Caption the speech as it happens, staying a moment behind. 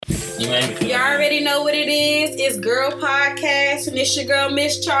You made me feel You already know what it is. It's Girl Podcast, and it's your girl,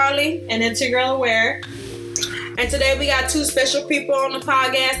 Miss Charlie. And it's your girl, Aware. And today we got two special people on the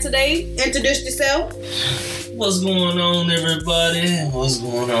podcast today. Introduce yourself. What's going on, everybody? What's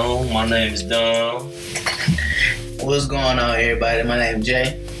going on? My name is Dom. What's going on, everybody? My name is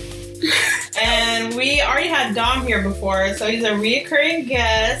Jay. And we already had Dom here before, so he's a reoccurring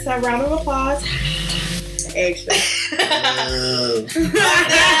guest. A round of applause. Extra. No, we're not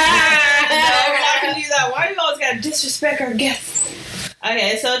going to do that. Why do you always got to disrespect our guests?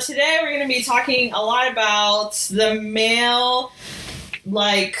 Okay, so today we're going to be talking a lot about the male,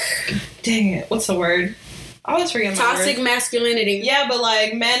 dang it, what's the word? I always forget my Toxic word. masculinity. Yeah, but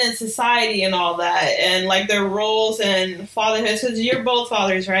men in society and all that, and their roles and fatherhood. Because you're both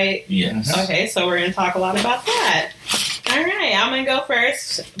fathers, right? Yes. Okay, so we're gonna talk a lot about that. All right, I'm gonna go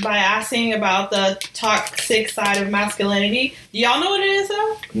first by asking about the toxic side of masculinity. Do y'all know what it is,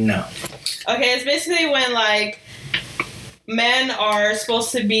 though? No. Okay, it's basically when men are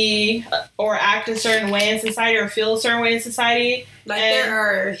supposed to be or act a certain way in society or feel a certain way in society. There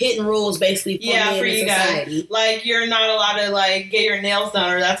are hidden rules basically for men for in you society. guys. You're not allowed to get your nails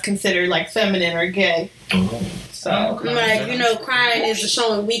done, or that's considered feminine or gay. Oh. So Crying is a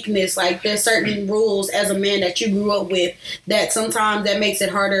showing weakness. There's certain rules as a man that you grew up with that sometimes that makes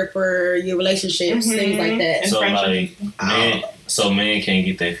it harder for your relationships, things like that. So friendship. men can't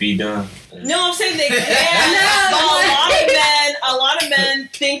get their feet done. No, I'm saying they can. But a lot of men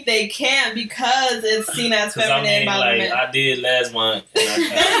think they can't because it's seen as feminine by the men. I did last month.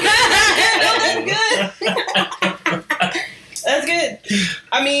 And That's good.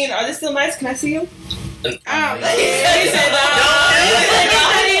 I mean, are they still nice? Can I see you? Hey,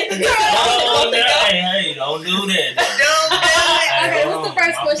 don't do that. Okay, what's the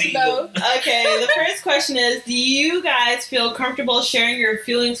first question though? Okay, the first question is, do you guys feel comfortable sharing your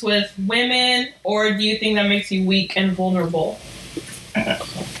feelings with women, or do you think that makes you weak and vulnerable?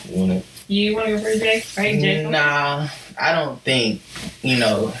 You want to go first, Jay? Right, Jay? Nah, I don't think,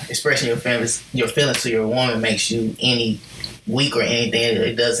 expressing your feelings to your woman makes you any weak or anything.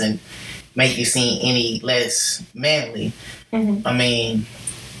 It doesn't make you seem any less manly. Mm-hmm. I mean,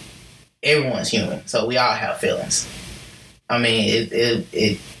 everyone's human, so we all have feelings. I mean,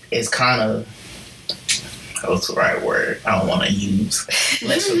 it's kind of, what's the right word? I don't want to use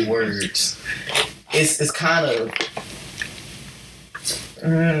lesser words. It's kind of,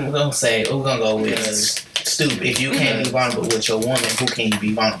 we're gonna go with stupid. If you can't be vulnerable with your woman, who can you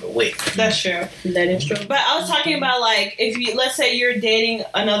be vulnerable with? That's true. That is true. But I was talking about if you, let's say you're dating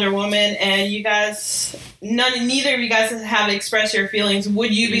another woman and you guys, neither of you guys have expressed your feelings.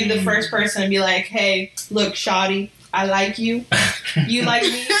 Would you be the first person to be like, "Hey, look, shawty, I like you. You like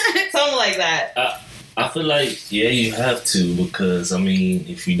me," something like that? I feel you have to, because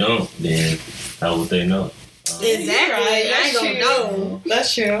if you don't, then how would they know? Exactly. Right. I ain't gonna know.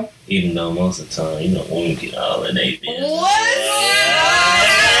 That's true. Even though most of the time, women get all in their business. What? I'm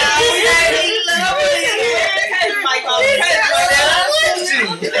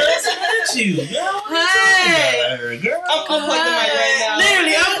unplugging the mic right now.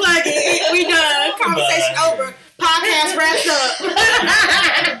 Literally, unplugging. We done. Conversation over. Podcast wrapped up.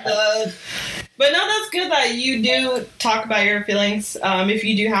 But no, that's good that you do talk about your feelings if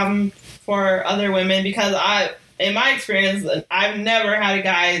you do have them for other women, because in my experience, I've never had a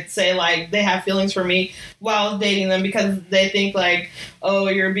guy say they have feelings for me while dating them, because they think oh,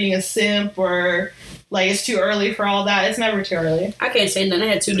 you're being a simp, or it's too early for all that. It's never too early. I can't say nothing. I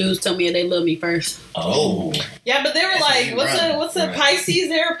had two dudes tell me they love me first. Oh. Yeah, but they were what's the Pisces?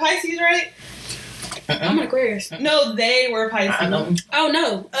 They were Pisces, right? I'm an Aquarius. No, they were Pisces. I know. Oh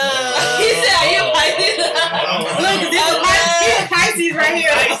no. He said, "Are you a Pisces?" Look, this is Pisces right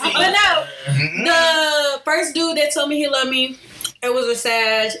here. But no, the first dude that told me he loved me, it was a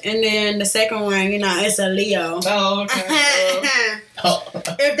Sag, and then the second one, it's a Leo. Oh, okay.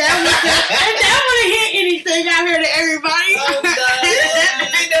 If that would have hit anything out here to everybody.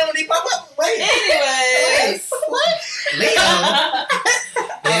 Anyways. Leo.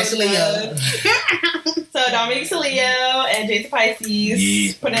 Yes, Leo. So Dominic's a Leo and Jay's a Pisces.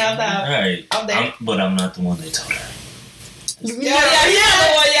 Yeah. Putting out that Right. out there. But I'm not the one that told her. He's not the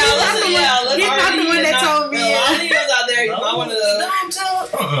one that told me. A lot of Leos out there. You're not one of those.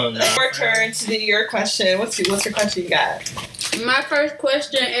 Your turn to do your question. What's your question you got? My first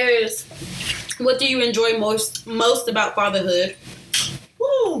question is, what do you enjoy most about fatherhood?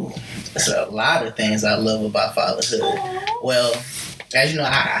 Woo. There's a lot of things I love about fatherhood. Well, as you know,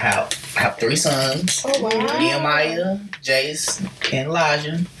 I have 3 sons. Oh, wow. Nehemiah, Jace, and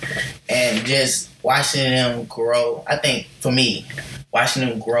Elijah. And just watching them grow, I think, for me, watching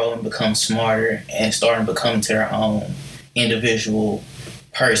them grow and become smarter and starting to become to their own individual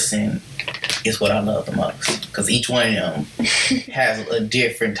person is what I love the most. Because each one of them has a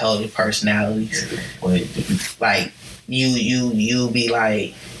different total personalities. Like you be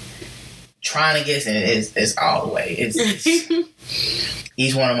like trying to guess, and it's all the way. It's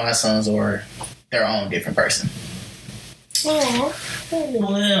each one of my sons are their own different person. Aww.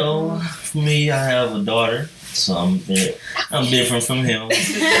 Well, for me, I have a daughter, so I'm different from him.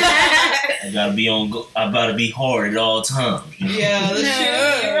 I gotta be hard at all times. You know? Yeah, that's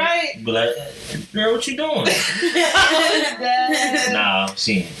true. You're right. But like, girl, what you doing? Nah,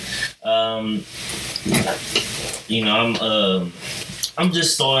 she ain't. I'm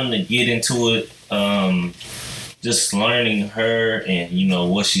just starting to get into it. Just learning her and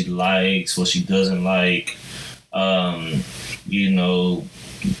what she likes, what she doesn't like.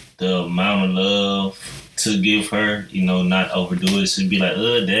 The amount of love to give her, not overdo it. She'd be like,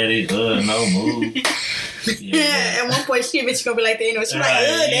 daddy, no, move. At one point, she gonna be like that, she's like,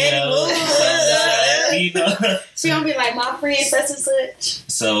 daddy, move. She gonna be like, my friend, such and such.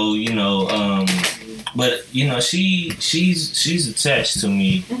 So, but she's attached to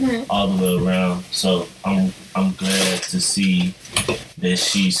me all the way around. So I'm glad to see that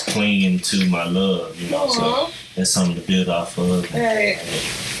she's clinging to my love, so that's something to build off of. Right.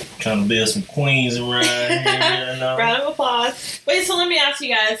 Trying to build some queens around here. Round of applause. Wait, so let me ask you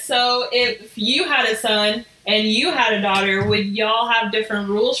guys. So if you had a son and you had a daughter, would y'all have different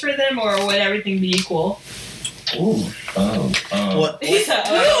rules for them, or would everything be equal? Ooh.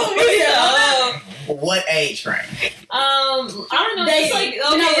 What age range? I don't know. It's like,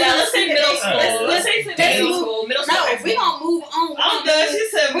 let's say middle school. Let's say middle school. Middle school. No, we gonna move on. I'm done. She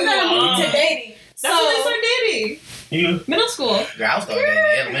said we're gonna move to dating. That's when they start dating. You? Middle school. Girl, I was going to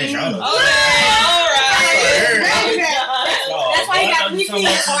elementary. Okay, all right. That's why he got 3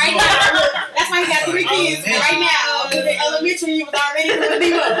 kids right now. That's why he got 3 kids right now. Because in elementary, he was already doing the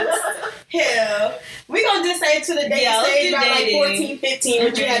mothers. Hell. We gonna just say to the dating stage by like 14, 15,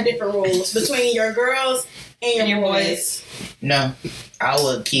 but you have different rules between your girls and your boys. No, I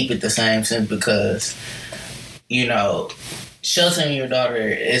would keep it the same simply because, sheltering your daughter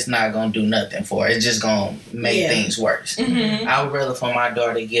is not going to do nothing for her. It's just going to make things worse. Mm-hmm. I would rather for my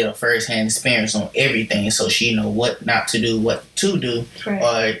daughter to get a first-hand experience on everything so she know what not to do, what to do,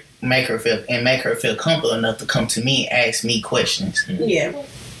 or make her feel comfortable enough to come to me and ask me questions. Yeah.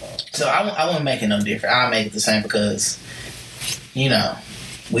 So I wouldn't make it no different. I'll make it the same because, we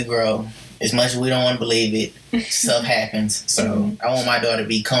grow. As much as we don't want to believe it, stuff happens. So I want my daughter to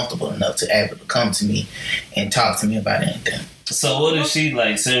be comfortable enough to able to come to me and talk to me about anything. So what if she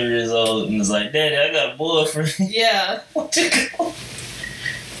like 7 years old and is like, Daddy, I got a boyfriend? Yeah. What you go?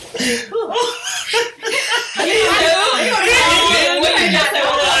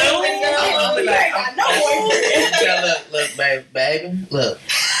 Look, baby, look.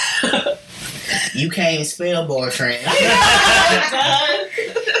 You can't even spell boyfriend.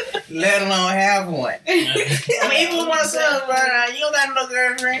 Let alone have one. I mean, even with my son right now, you don't got no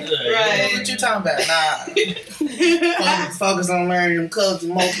girlfriend. Right. What you talking about? Nah. Focus on learning them colors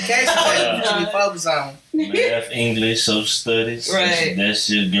and multiplication tables. What you be focused on? Math, English, social studies. Right. That's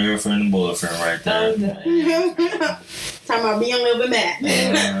your girlfriend and boyfriend right there. Talking about being a little bit mad.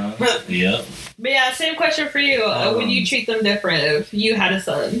 Yep. But yeah, same question for you. Would you treat them different if you had a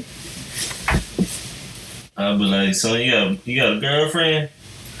son? I'd be like, son, you got a girlfriend?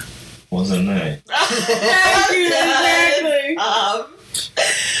 What's her name? Exactly.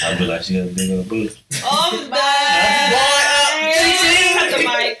 I'd be like, she got a big old booty. Oh,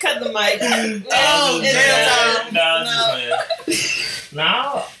 Cut the mic. Oh,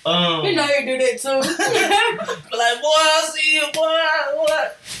 No. You know you do that too. Like, boy, I see you, boy. What?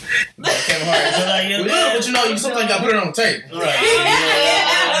 Kevin Hart. But you sometimes got to put it on the tape.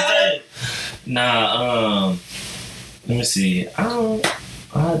 Right. Nah. Let me see. I'll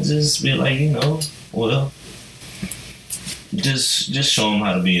just be like, well, just show him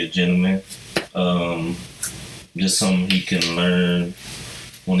how to be a gentleman. Just something he can learn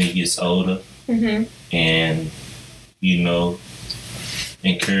when he gets older. Mm-hmm. And,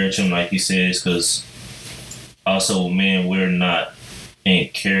 encourage him like he says, because also, men, we're not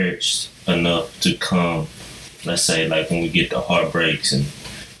encouraged enough to come, let's say, like when we get the heartbreaks and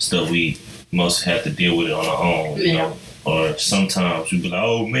stuff, we most have to deal with it on our own, or sometimes we be like,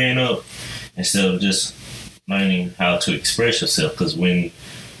 oh, man up, instead of just learning how to express yourself, because when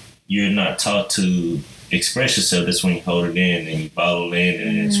you're not taught to express yourself, that's when you hold it in and you bottle in,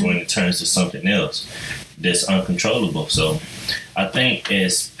 and it's when it turns to something else that's uncontrollable. So I think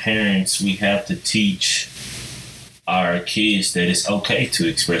as parents, we have to teach our kids that it's okay to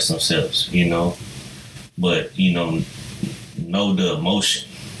express themselves, you know, but you know the emotion,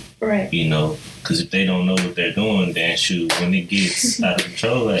 Right. you know, because if they don't know what they're doing, then shoot, when it gets out of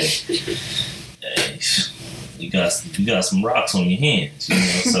control, hey, you got some rocks on your hands, you know.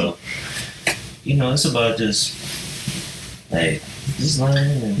 So, you know, it's about just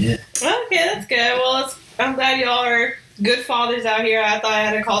learning. Yeah. Okay, that's good. Well, I'm glad y'all are good fathers out here. I thought I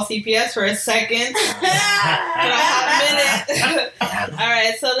had to call CPS for a second. For a hot minute. All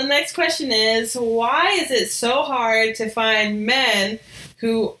right, so the next question is, why is it so hard to find men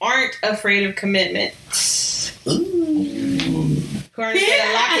who aren't afraid of commitment? Who aren't going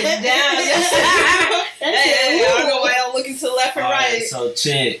to lock it down? Hey, I don't know why I'm looking to the left and right. So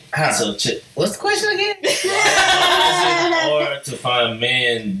check. What's the question again? Why is it hard to find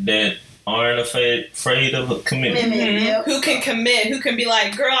men that aren't afraid of commitment? Mm-hmm. Who can commit? Who can be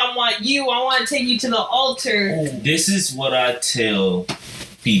like, girl, I want you. I want to take you to the altar. This is what I tell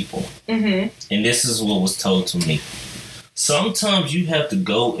people. Mm-hmm. And this is what was told to me. Sometimes you have to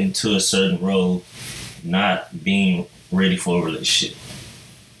go into a certain role not being ready for a relationship.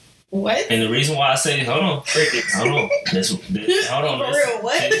 What? And the reason why I say, hold on. Hold on. For real,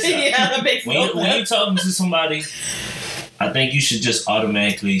 what? Yeah, that makes when you're talking to somebody, I think you should just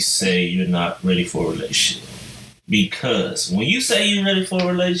automatically say you're not ready for a relationship. Because when you say you're ready for a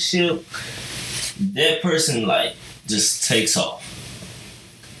relationship, that person just takes off.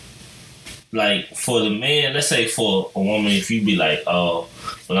 Like for the man, let's say for a woman, if you be like, oh,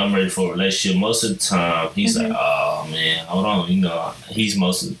 well, I'm ready for a relationship, most of the time he's like, oh man, hold on, you know, he's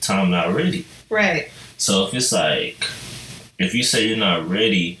most of the time not ready. Right. So if it's like, if you say you're not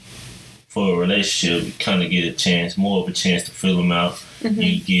ready for a relationship, you kind of get more of a chance to feel them out. Mm-hmm.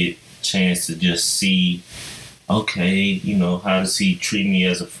 You get a chance to just see, okay, you know, how does he treat me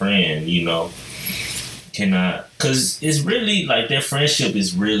as a friend, you know? Because it's really like their friendship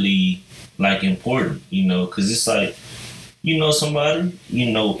is really important, you know, because it's like, you know somebody,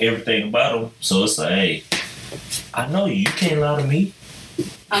 you know everything about them, so it's like, hey, I know you can't lie to me.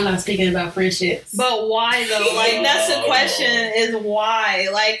 I'm not speaking about friendships. But why though? Like that's the question is why?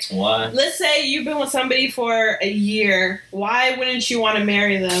 Like Why? Let's say you've been with somebody for a year. Why wouldn't you want to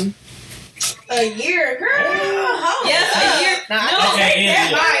marry them? A year, girl. Yes, a year.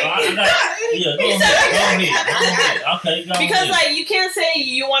 Okay, go because ahead. you can't say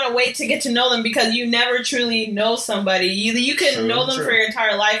you want to wait to get to know them because you never truly know somebody. You can know them for your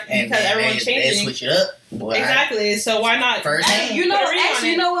entire life because everyone's changing. They switch it up. Boy, exactly. So why not? First Actually, you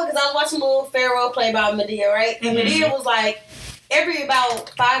know what? Because I was watching a little Pharaoh play about Medea, right? And Medea was like, every about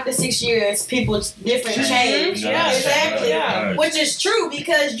 5 to 6 years, people's different change. Yeah, exactly. Yeah. Which is true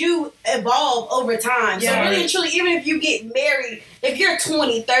because you evolve over time. Yeah. So really and truly, even if you get married, if you're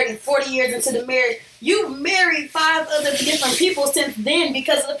 20, 30, 40 years into the marriage, you've married 5 other different people since then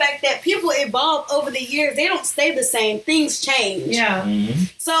because of the fact that people evolve over the years. They don't stay the same. Things change. Yeah. Mm-hmm.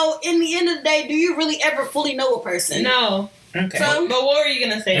 So in the end of the day, do you really ever fully know a person? No. Okay. So, but what were you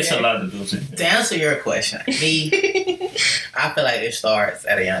gonna say? It's a lot to do with it. To answer your question, I feel like it starts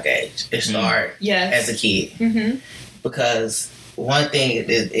at a young age. It starts as a kid. Mm-hmm. Because one thing it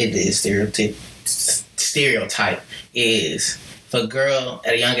is stereotype is for a girl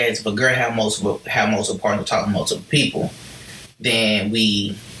at a young age, if a girl have multiple partners, talk to multiple people, then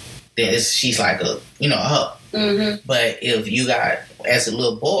she's like a hoe. mm-hmm. But if you got, as a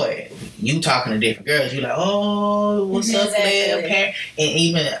little boy, you talking to different girls, you like, oh, what's up, man? And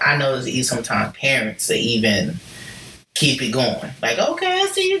even, I know even sometimes parents, they even keep it going. Like, okay, I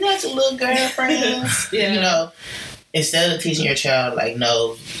see you got your little girlfriends. Yeah. You know, instead of teaching your child, like,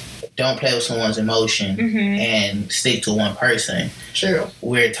 no, don't play with someone's emotion and stick to one person. True.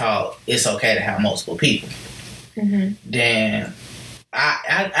 We're taught it's okay to have multiple people. Mm-hmm. Then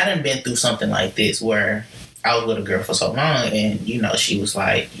I done been through something like this where I was with a girl for so long, and she was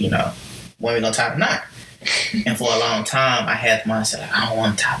like, when we gonna tie the knot? And for a long time, I had the mindset like, I don't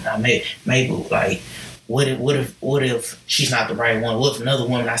want to tie the knot. Maybe like, what if she's not the right one? What if another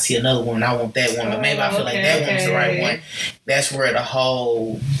woman? I see another woman, I want that woman. Maybe I feel like that woman's the right one. That's where the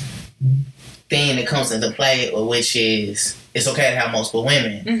whole thing that comes into play, which is it's okay to have multiple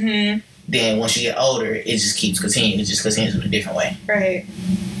women. Mm-hmm. Then once you get older, it just keeps continuing. It just continues in a different way. Right.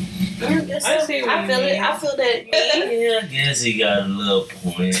 I feel it. I feel that. Yeah, I guess he got a little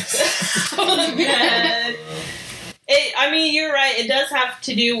point. Oh, God. I mean, you're right. It does have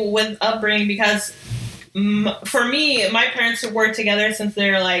to do with upbringing because for me, my parents have worked together since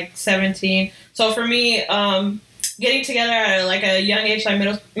they're like 17. So for me, getting together at like a young age, like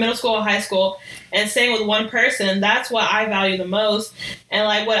middle school or high school, and staying with one person, that's what I value the most. And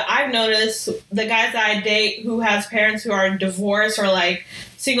like what I've noticed, the guys that I date who has parents who are divorced or like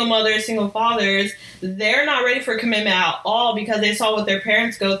single mothers, single fathers, they're not ready for commitment at all because they saw what their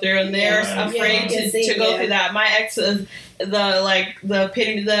parents go through and they're afraid to go through that. My ex is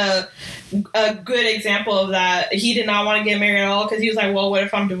a good example of that. He did not want to get married at all because he was like, well, what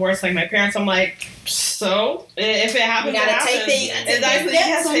if I'm divorced like my parents? I'm like, so if it happens, you gotta take things. Exactly.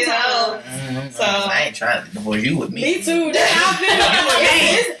 So I ain't trying to divorce you with me. Me too. That's how I feel.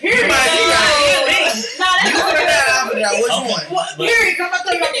 Which one? Period. Come on,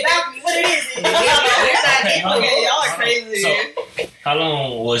 tell you about me. What it is? Okay, y'all are crazy. So, how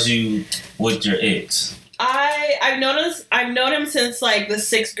long was you with your ex? I've known him since like the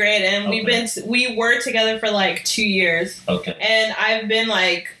 6th grade, and we were together for like 2 years. Okay. And I've been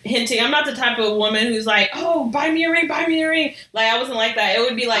like hinting. I'm not the type of woman who's like, oh, buy me a ring. Like I wasn't like that. It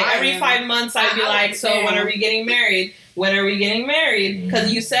would be like every 5 months I'd be like, so when are we getting married? When are we getting married?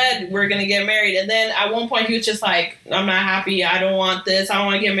 Because you said we're gonna get married, and then at one point he was just like, I'm not happy. I don't want this. I don't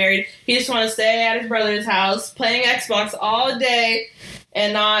want to get married. He just want to stay at his brother's house playing Xbox all day.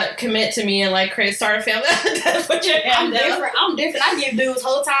 And not commit to me and like start a family. Put your hand down. I'm different. I give dudes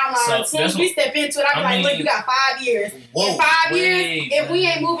whole timeline. As soon as we step into it, I be like, look, you got 5 years. In 5 years, if we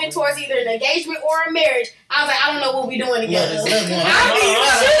ain't moving towards either an engagement or a marriage, I was like, I don't know what we doing together.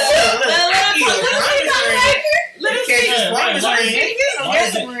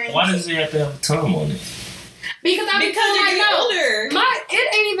 Why does he have to have a time on it? Because you're getting older.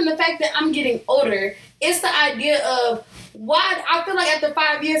 It ain't even the fact that I'm getting older. It's the idea of why I feel like after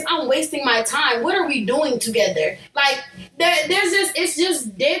 5 years I'm wasting my time. What are we doing together? Like it's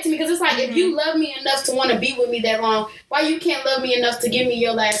just dead to me because it's like if you love me enough to want to be with me that long, why you can't love me enough to give me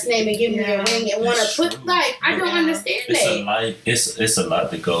your last name and give me your ring and want to put like I don't understand that. It's a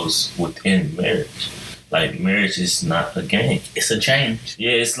lot that goes within marriage. Like marriage is not a game. It's a change.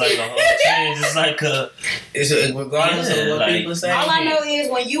 Yeah, it's like a whole change. It's like regardless of what people say. All I know is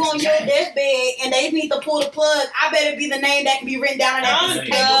when you on your deathbed and they need to pull the plug, I better be the name that can be written down on that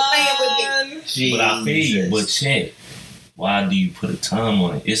piece of paper playing with me. But I feel you. But check, why do you put a time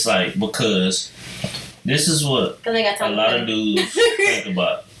on it? It's like because this is what a lot of dudes think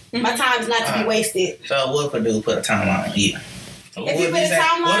about. My time is not to be wasted. So what if a dude put a timeline on you? If you put a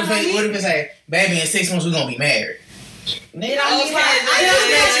timeline on me, what if it say, baby, in 6 months we're gonna be married? Then I'm like, no,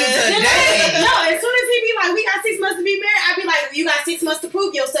 as soon as he be like, we got 6 months to be married, I'd be like, you got 6 months to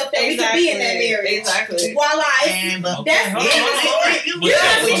prove yourself that we can be in that marriage. Exactly. Voila. That's why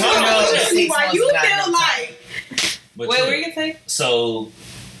you feel like. Wait, what were you gonna say? So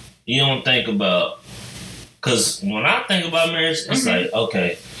you don't think about, because when I think about marriage, it's like,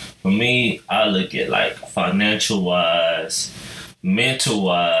 okay, for me, I look at like financial wise, mental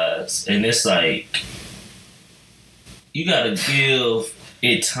wise, and it's like you gotta give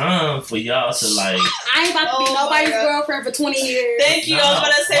it time for y'all to like. I ain't about to be nobody's girlfriend for 20 years. Thank you. I was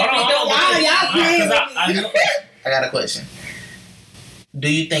about to say y'all I got a question. Do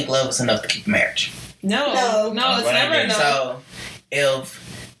you think love is enough to keep a marriage? No, it's never enough. So if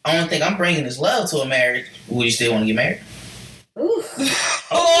I don't think I'm bringing this love to a marriage, would you still want to get married? Ooh.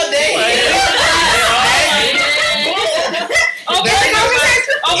 Oh, dang.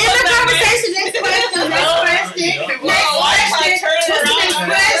 In the conversation, next question.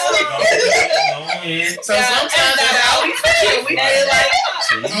 So sometimes that's how we feel. We feel like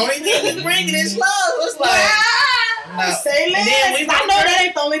only thing we bringing is love. It's like say less. I know that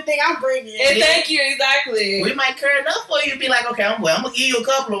ain't the only thing I'm bringing. Thank you, exactly. We might care enough for you to be like, okay, I'm gonna give you a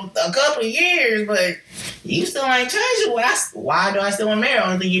couple of years, but you still ain't changing. Why do I still want to marry? I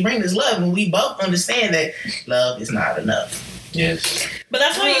don't think you bring this love, and we both understand that love is not enough. Yes. But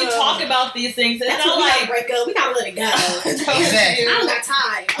that's why you talk about these things. It's that's not we like gotta break up. We gotta let it go. Exactly. I don't got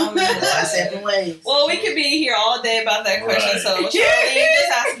time. 7 ways. Well, we could be here all day about that question. So, Charlie,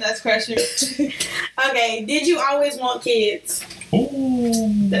 just ask the next question. Okay. Did you always want kids?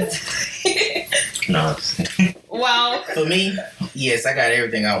 Ooh. No. Wow. For me, yes, I got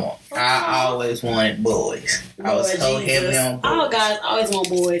everything I want. I always wanted boys. I was so heavily on boys. All guys always want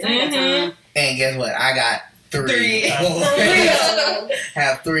boys. I ain't got time. And guess what? I got 3 boys.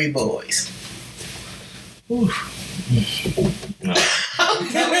 Have 3 boys. No.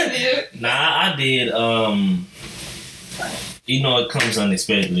 I did. You know, it comes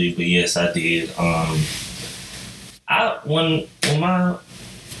unexpectedly, but yes, I did. When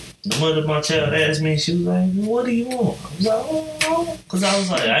the mother of my child asked me, she was like, "What do you want?" I was like, "Oh," because I was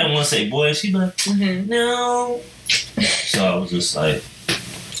like, I didn't want to say boy. She like, "No." So I was just like,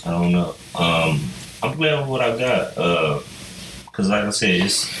 I don't know. I'm glad with what I got. Cause like I said,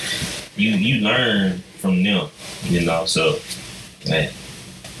 it's you learn from them, you know. So, man.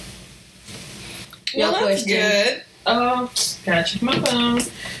 Well, that's good. Gotta check my phone. I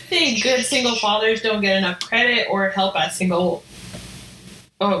think good single fathers don't get enough credit or help as single.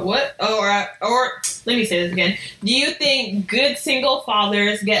 What? Or let me say this again. Do you think good single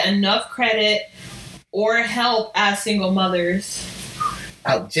fathers get enough credit or help as single mothers?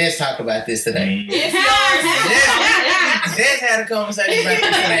 I just talked about this today. If Just had a conversation about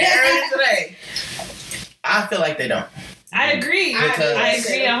this today. Earlier today. I feel like they don't. I agree. I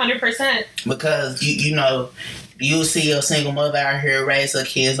agree 100%. Because you know, you see a single mother out here raise her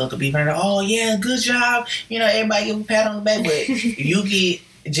kids up to be like, oh yeah, good job. You know, everybody give a pat on the back, but you get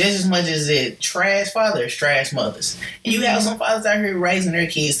just as much as it trash fathers, trash mothers. And you have some fathers out here raising their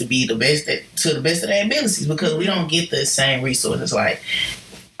kids to be the best to the best of their abilities because we don't get the same resources. Like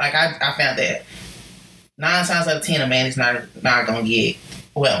I found that 9 times out of 10 a man is not gonna get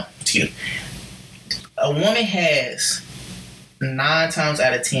a woman has 9 times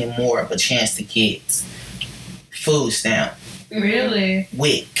out of 10 more of a chance to get food stamp, really,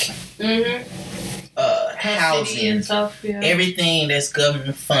 WIC, housing and stuff, everything that's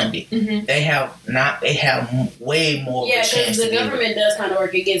government funded. They have way more of a chance. Yeah, because the government does kind of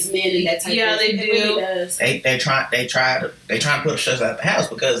work against men in that type. Yeah, of they thing. do. It really does. They try to put a stress out the house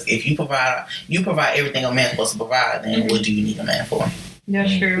because if you provide everything a man's supposed to provide, then what do you need a man for?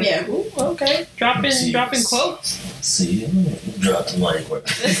 That's true. Yeah. Ooh, okay. Dropping quotes. See, drop the mic.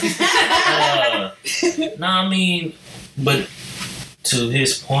 I mean, but to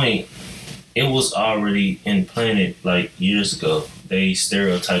his point, it was already implanted like years ago. They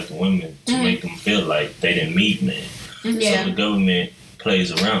stereotyped women to make them feel like they didn't meet men. Yeah. So the government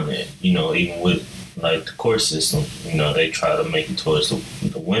plays around that. You know, even with like the court system, you know, they try to make it towards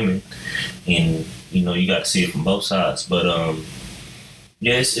the women, and you know, you got to see it from both sides. But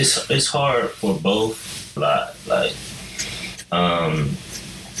yeah, it's hard for both,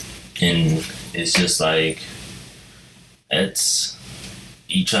 and it's just like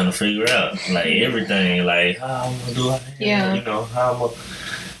you trying to figure out like everything, like how I'm gonna do it, you know, how I'm gonna,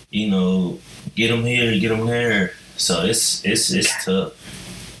 you know, get them here, get them there. So it's tough.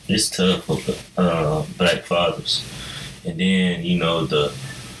 It's tough for black fathers, and then you know the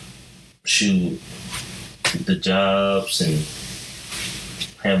jobs and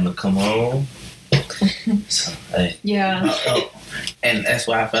having to come home. So, hey. Yeah. And that's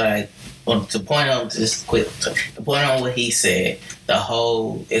why I feel like, to point on what he said,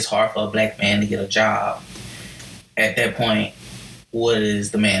 it's hard for a black man to get a job. At that point, what is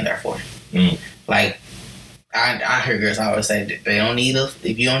the man there for? Like, I hear girls always say that they don't need us.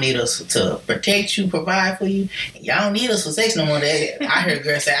 If you don't need us to protect you, provide for you, y'all don't need us for sex no more. I hear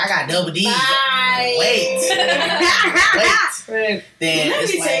girls say, I got double D's. Wait. Right. Then let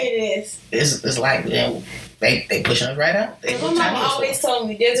me tell you this. It's like they pushing us right out. My mom always told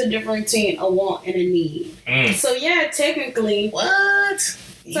me there's a difference between a want and a need. So yeah, technically. What?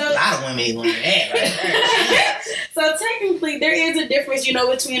 A lot of women want that right there. So technically, there is a difference, you know,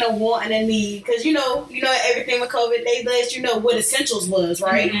 between a want and a need. Because you know, everything with COVID, they let you know what essentials was,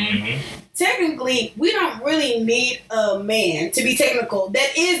 right? Technically, we don't really need a man, to be technical.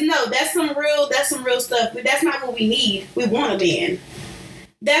 That's some real stuff. That's not what we need. We want a man.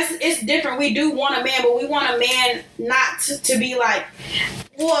 It's different. We do want a man, but we want a man not to be like,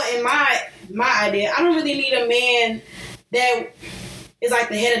 well, in my idea, I don't really need a man that is like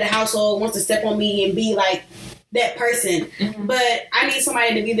the head of the household, wants to step on me and be like that person. But I need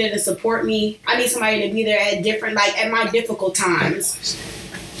somebody to be there to support me. I need somebody to be there at my difficult times.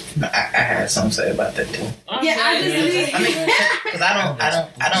 I had something to say about that too. Yeah, because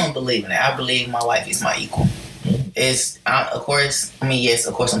I don't believe in it. I believe my wife is my equal. Yes, of course, I'm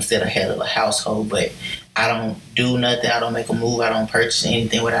still the head of the household, but I don't do nothing. I don't make a move. I don't purchase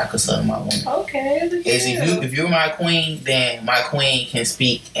anything without consulting my woman. Okay. If you're my queen, then my queen can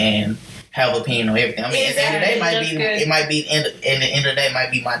speak and have opinion on everything. I mean, at the end of the day, it might be at the end of the day,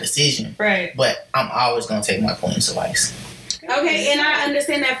 might be my decision. Right. But I'm always gonna take my queen's advice. Okay, and I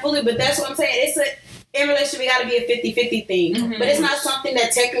understand that fully, but that's what I'm saying. In relationship, it got to be a 50-50 thing. But it's not something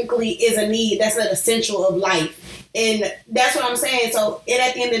that technically is a need. That's an essential of life. And that's what I'm saying. So, and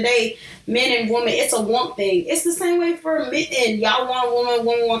at the end of the day, men and women, it's a want thing. It's the same way for men. Y'all want a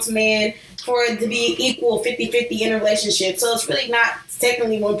woman wants a man, for it to be equal 50-50 in a relationship. So it's really not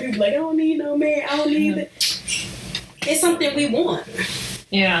technically when people like, I don't need no man, I don't need it. It's something we want.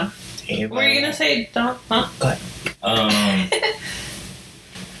 Yeah. What were you going to say, Don? Huh? Go ahead.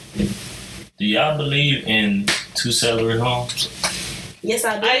 Do y'all believe in 2 separate homes? Yes,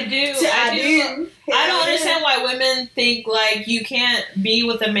 I do. I do. I don't understand why women think like you can't be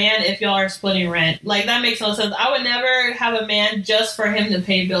with a man if y'all are splitting rent. Like that makes no sense. I would never have a man just for him to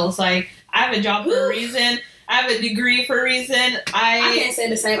pay bills. Like I have a job for a reason. I have a degree for a reason. I can't say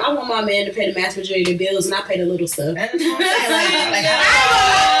the same. I want my man to pay the vast majority of the bills, and I pay the little stuff. That's Like,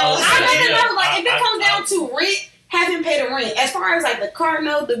 if it comes down to rent, have him pay the rent. As far as like the car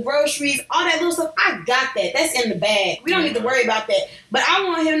note, the groceries, all that little stuff, I got that. That's in the bag. We don't need to worry about that. But I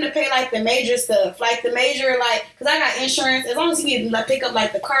want him to pay like the major stuff, like the major, like, because I got insurance. As long as he can like pick up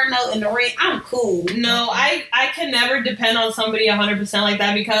like the car note and the rent, I'm cool. No, I can never depend on somebody 100% like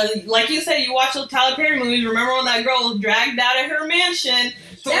that because, like you said, you watch those Tyler Perry movies. Remember when that girl was dragged out of her mansion?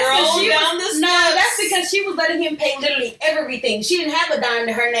 Thrown down the steps. No, that's because she was letting him pay literally everything. She didn't have a dime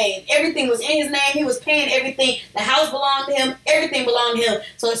to her name. Everything was in his name. He was paying everything. The house belonged to him. Everything belonged to him.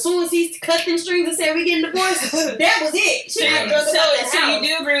 So as soon as he cut them strings and said we getting divorced, that was it. So you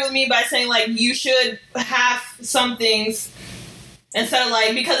do agree with me by saying like you should have some things instead of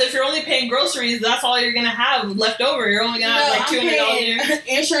like, because if you're only paying groceries, that's all you're gonna have left over. You're only gonna have like $200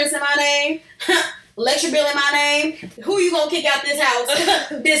 insurance in my name. Electric bill in my name. Who you gonna kick out this house?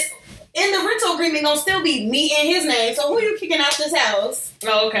 This in the rental agreement gonna still be me and his name. So who you kicking out this house?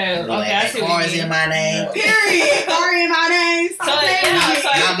 Oh, okay. I see what you mean. In my name. Period. Car in my name. So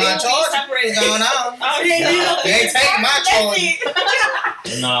not my charge. Going on. They ain't take my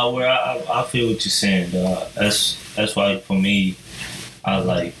charge. No, where I feel what you're saying, dog. That's why for me, I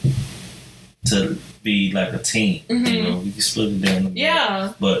like to be like a team. Mm-hmm. You know, we can split it down.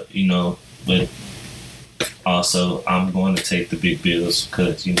 Yeah. But also, I'm going to take the big bills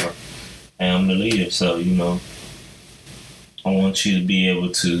because, I am the leader. So, I want you to be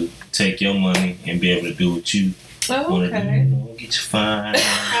able to take your money and be able to do what you want to do. Get your fine.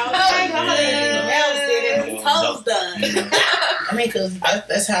 Toes done. I mean, because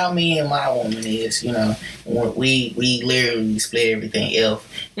that's how me and my woman is, We literally split everything else.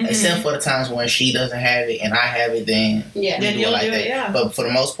 Mm-hmm. Except for the times when she doesn't have it and I have it, then we do it like that. Yeah. But for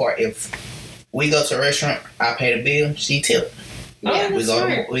the most part, if we go to a restaurant, I pay the bill, she tip. Yeah, we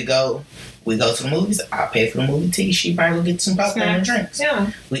go to the movies, I pay for the movie ticket, she probably will get some popcorn and drinks.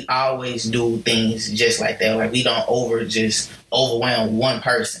 Yeah. We always do things just like that. Like we don't overwhelm one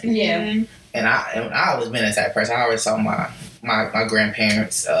person. Yeah. Mm-hmm. And I always been that type of person. I always saw my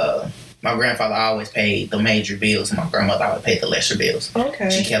grandparents, my grandfather always paid the major bills and my grandmother always paid the lesser bills. Okay.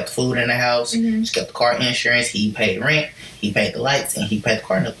 She kept the food in the house, She kept the car insurance, he paid rent, he paid the lights, and he paid the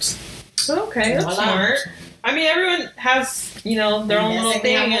car notes. Okay, that's smart. I mean, everyone has, their own little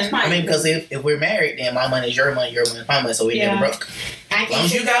thing. I mean, because if we're married, then my money is your money is my money, so we never broke. I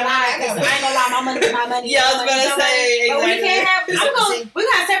can't you got I ain't gonna lie, my money is my money. Yeah, I was gonna say, but we can't have. We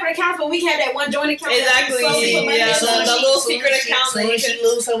got separate accounts, but we can have that one joint account. Exactly. Yeah, the little secret account. So when she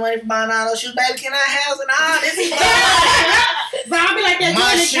lose her money for buying all those shoes, baby, can I have it? This is but I'll be like that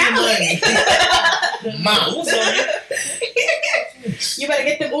joint account. Mom. You better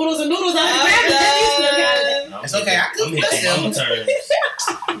get the oodles and noodles out of the It's okay. I cook myself.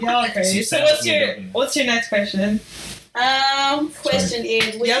 Y'all crazy. So what's your next question? Question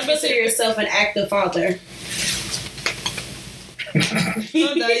is, would you consider yourself an active father? You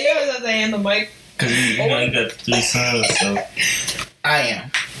always have to hand the mic. Because you got 3 sons, so. I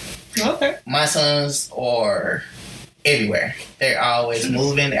am. Okay. My sons are everywhere. They're always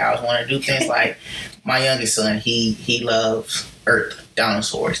moving. They always want to do things. Like my youngest son, he loves Earth,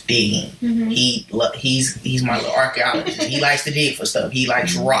 dinosaurs, digging. Mm-hmm. He's my little archaeologist. He likes to dig for stuff. He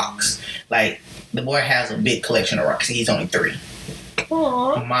likes rocks. Like the boy has a big collection of rocks. He's only 3.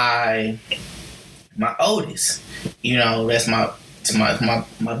 Aww. My oldest, that's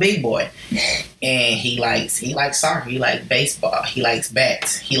my big boy, and he likes soccer. He likes baseball. He likes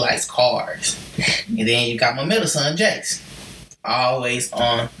bats. He likes cars. And then you got my middle son, Jace, always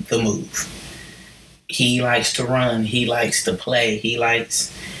on the move. He likes to run. He likes to play. He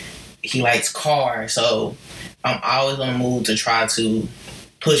likes cars. So I'm always on the move to try to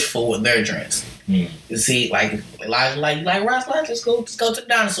push forward their dreams. You see, like Ross, let's go to the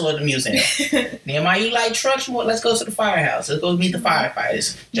dinosaur at the museum. Nehemiah, you like trucks? Let's go to the firehouse. Let's go meet the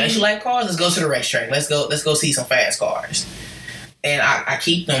firefighters. Jace, you like cars? Let's go to the racetrack. Let's go see some fast cars. And I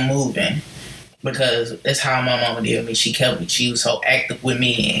keep them moving because that's how my mama did with me. She kept me. She was so active with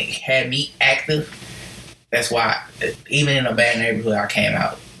me and had me active. That's why, even in a bad neighborhood, I came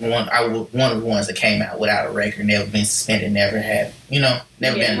out. One of the ones that came out without a record, never been suspended, never had, never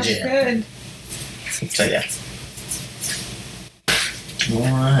been in jail. Good. So yeah.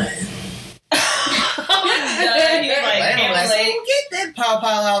 What? Can't relate. Get that pawpaw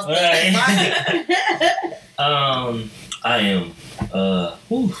off. Right. I am.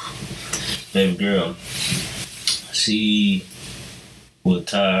 Baby girl, she will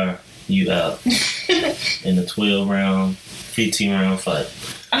tire you out in a 12-round, 15-round fight.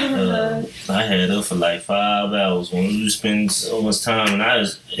 I had her for like 5 hours when we spend so much time, and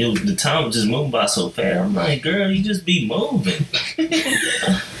the time was just moving by so fast. I'm like, girl, you just be moving.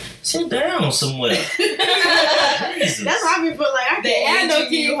 Sit down somewhere. That's how I be feeling like I can't have no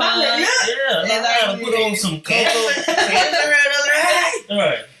kids. Yeah, I gotta put on some cocoa.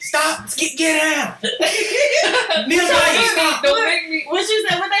 Alright. Stop! Get out! Don't make me. What you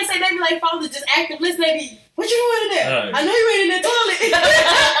said? What they say? They be like, father, just active. Listen, they be, what you doing in there? Right. I know you ain't in that toilet. I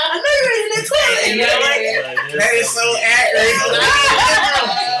know you ain't in that toilet. That is so accurate.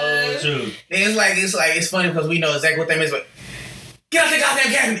 Oh, true. It's funny because we know exactly what that means, but get out the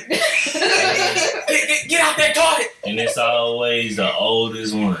goddamn cabinet. get out that toilet. And it's always the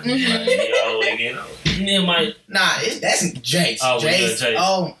oldest one. Like, you always get Nah, that's Jace. Oh, Jace.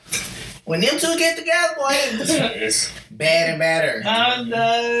 Oh, when them two get together, boy, it's bad and badder. I'm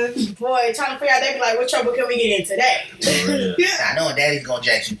done. Boy, trying to figure out, they be like, what trouble can we get in today? I know daddy's gonna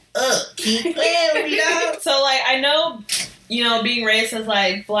jack you up. Keep playing with me, dog. So, like, I know, being raised as,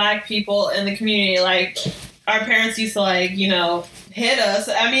 like, black people in the community, like, our parents used to, like, hit us.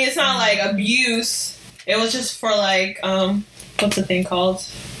 I mean, it's not, like, abuse. It was just for, like, what's the thing called?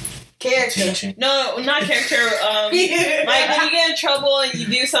 Character. No, not character. Like, when you get in trouble and you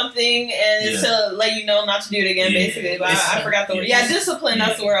do something and it's to let you know not to do it again, basically. But I forgot the word. Yeah, discipline.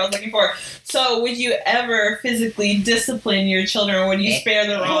 That's the word I was looking for. So, would you ever physically discipline your children, or would you spare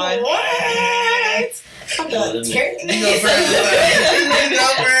the rod? What? Knowing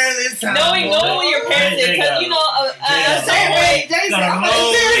what your parents did, because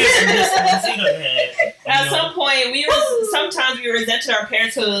at some point sometimes we resented our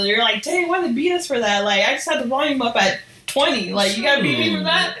parents, so you're like, dang, why they beat us for that? Like, I just had the volume up at 20. Like, you gotta beat me for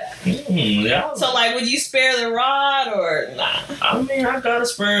that? Yeah. So, like, would you spare the rod or nah? I mean, I gotta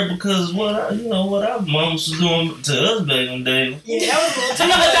spare it because what our moms was doing to us back in the day. Yeah, that was a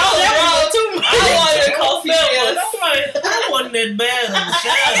little too much. That was too much. I wanted to call CPS. That wasn't that bad of a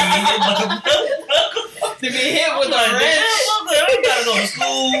child. To be hit with a wrench. I gotta go to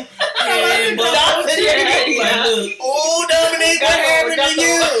school. Oh, Dominique, what happened to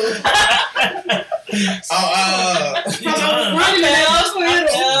you?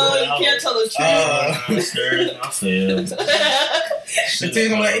 You can't tell the truth. I failed.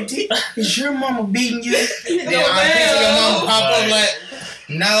 Is your mama beating you? Then your mama pop up like,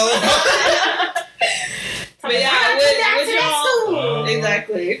 no. But yeah, with y'all,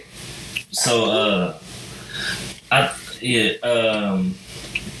 exactly. So,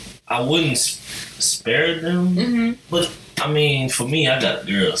 I wouldn't spare them, but I mean, for me, I got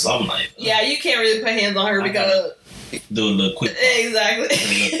girls, so I'm like, yeah, you can't really put hands on her because do a little quick, exactly.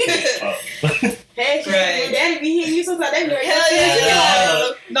 Hey, right. Your daddy be hitting you sometimes. They be like, hell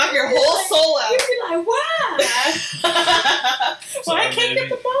yeah, knock your whole soul out. You be like, why? Well, I can't get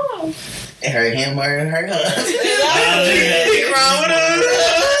the mom. It hurt him or it hurt her. He crying with us.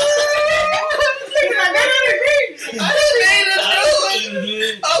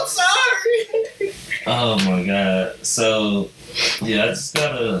 I'm sorry. Oh my god. So yeah, I just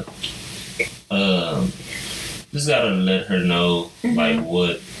gotta let her know like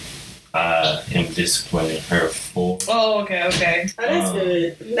what I am disciplining her for. Oh, okay. Oh, that's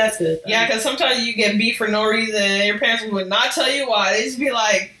good. That's good. Yeah, because sometimes you get beat for no reason, and your parents would not tell you why. They just be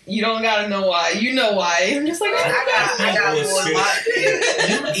like, "You don't gotta know why. You know why." I'm just like, I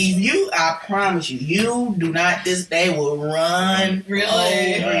promise you, you do not. They will run.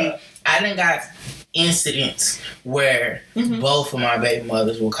 Really? I done got incidents where both of my baby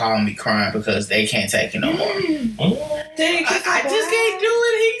mothers will call me crying because they can't take it no more. Dang, I just can't do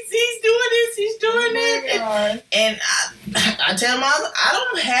it. He's doing this. He's doing that. And I tell mom, I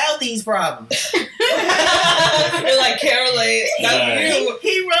don't have these problems. You're like, Caroline, that's you.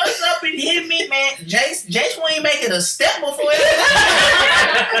 He runs up and hit me, man. Jace won't even make it a step before it.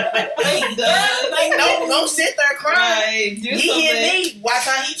 Like, don't sit there crying. Right, do he something. hit me. By the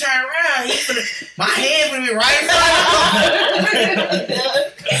time he turned around, my hand would be right in front of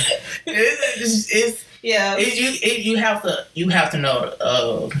him. You have to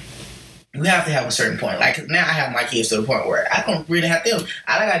know. You have to have a certain point. Like now, I have my kids to the point where I don't really have them.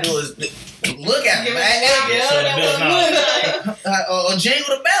 All I gotta do is look at them, or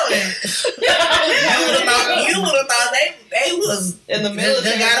jingle the bell. You would have thought they was in the middle.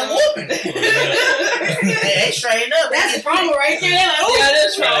 They got a whooping. They straighten up. That's the problem right there. Like, oh, yeah,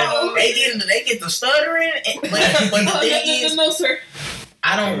 that's right. They get the stuttering. But the thing is, no, sir. I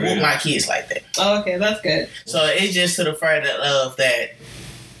I don't whoop my kids like that. Oh, okay, that's good. So it's just to the fact of that,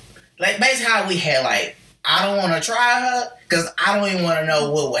 like basically how we had like, I don't want to try her because I don't even want to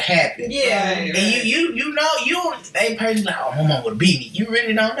know what would happen. Yeah, And you know they person like, oh, my mom would beat me. You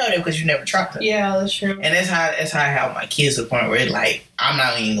really don't know that because you never tried her. Yeah, that's true. And that's how I have my kids to the point where it's like I'm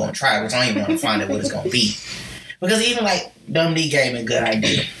not even gonna try because I don't even want to find out what it's gonna be. Because even like Dumb D gave me a good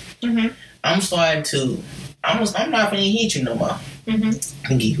idea. Mm-hmm. I'm starting to. I'm not gonna hit you no more.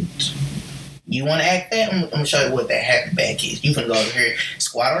 Mm-hmm. You want to act that? I'm gonna show you what that happy back is. You finna go over here,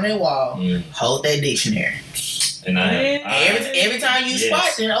 squat on that wall, hold that dictionary. And every time you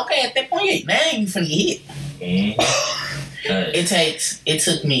squat, then okay, at that point, now you finna get hit. It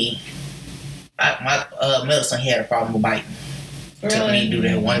took me. My middle son, he had a problem with biting. It took me to do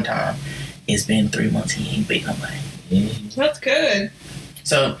that one time. It's been 3 months. He ain't bit nobody. That's good.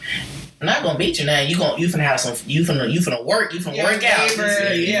 So. I'm not gonna beat you now. You finna have some. You finna work. You finna work out. You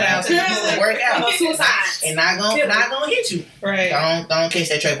finna work out. And not gonna hit you. Right. Don't catch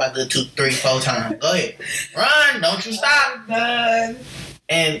that trait by good 2, 3, 4 times. Go ahead. Run. Don't you stop.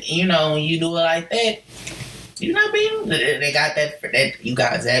 And you know when you do it like that, you're not being. They got that. You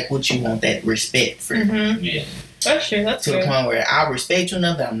got exactly what you want. That respect for. Mm-hmm. Yeah. That's true. That's to good. the point where I respect you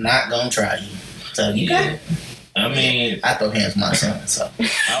enough that I'm not gonna try you. So you got it. I mean, I throw hands with my son, so I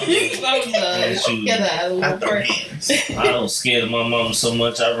throw hands. I was scared of my mom so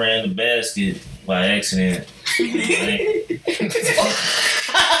much I ran the basket by accident. You went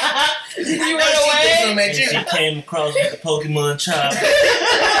away? And she came across with the Pokemon chop.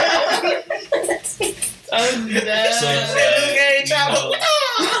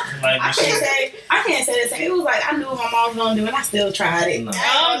 I can't say the same. It was like I knew what my mom was gonna do, and I still tried it. No.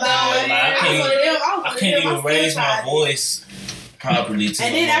 I can't even raise my voice properly. To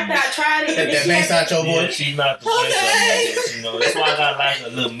and then after I tried it, that makes out your voice. She knocked the voice out my voice. You know, that's why I got like a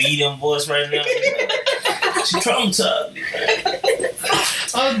little medium voice right now. She traumatized me.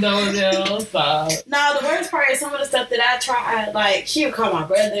 Oh no, stop. No, the worst part is some of the stuff that I tried. Like she would call my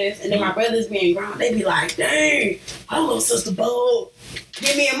brothers, and then my brothers being grown, they'd be like, "Dang, my little sister bold."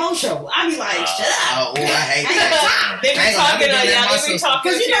 Get me emotional. I be like, shut up. Oh, I hate that. They be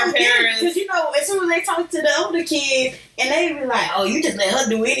talking to your parents. Because you know, as soon as they talk to the older kids, and they be like, oh, you just let her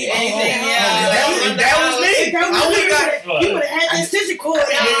do anything. That was me. You would have had that sister cord. I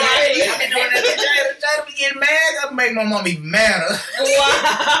be doing that. Try to be getting mad. I make my mom even madder.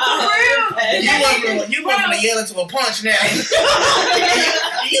 Wow. For real. You going to yell into a punch now. You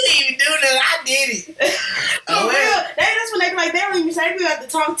didn't even do that. I did it. For real. That's when they be like, they don't even say we have to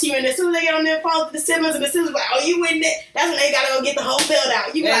talk to you, and as soon as they get on their phone with the siblings, and the siblings like, oh, you in there? That's when they gotta go get the whole belt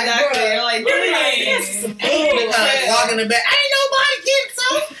out. You be like, bro, you're like, this is some bullshit. Walk in the back. Ain't nobody getting so.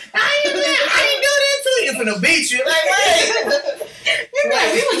 I ain't do that to you. Finna beat you. Like, wait. You're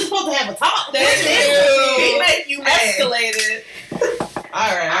like, we were just supposed to have a talk. He make you mad. Escalated.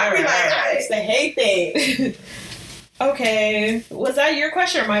 All right. I used to hate that. Okay, was that your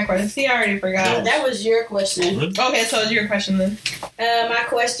question or my question? See, I already forgot. That was your question. Okay, so it's your question then. My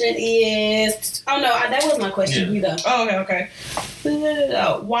question is... Oh, no, that was my question. You go. Oh, okay.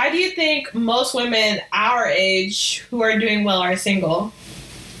 Why do you think most women our age who are doing well are single?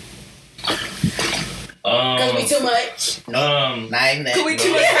 Because we too much. Not even that. Could we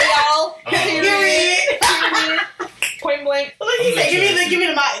too much for y'all? Period. Point blank. Look, he said, give me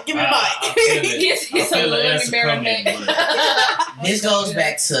the mic. Give me the mic. He's a little embarrassing. This goes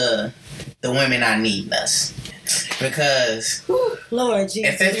back to the women not needing us. Because Lord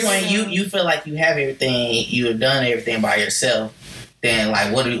Jesus. At this point, you feel like you have everything, you have done everything by yourself. Then,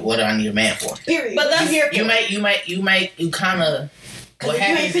 like, what do I need a man for? Period. But that's you kind of. What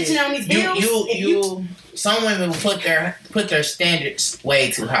happens is on these bills, some women will put their standards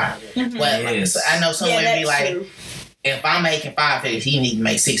way too high. Mm-hmm. But I know some women be like, true. If I'm making 5 figures, you need to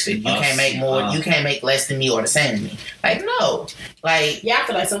make 6 figures. You can't make more. You can't make less than me or the same as me. Like, no. Like, yeah, I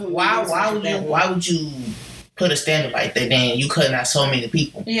feel like some. Why would you put a standard like that? Then you cutting out so many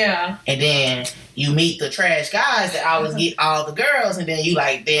people. Yeah. And then you meet the trash guys that always get all the girls, and then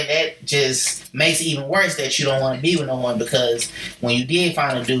then that just makes it even worse that you don't want to be with no one, because when you did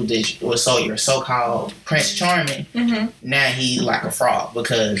find a dude that was your so-called Prince Charming, now he like a fraud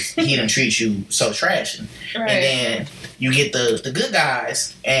because he done treat you so trashy. Right. And then you get the good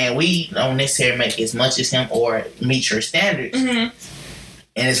guys, and we don't necessarily make as much as him or meet your standards. And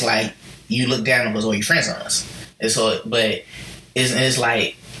it's like you look down on us or your friends on us. And so, but it's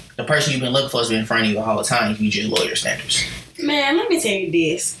like the person you've been looking for has been in front of you the whole time. You just lower your standards. Man, let me tell you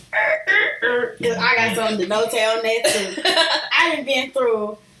this. Because I got something to no tell on that too. I done been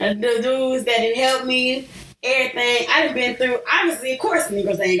through the dudes that done helped me everything. I done been through, obviously, of course,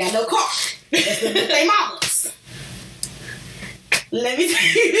 niggas ain't got no car. That's with their mamas. Let me tell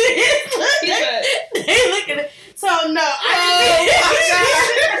you this. They look at it. So, no.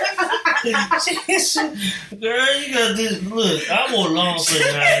 Girl, you got this. Look, I wore long sleeves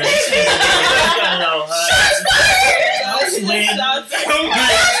right now.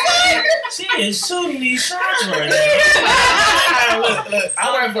 She is shooting these shots right now. Look, I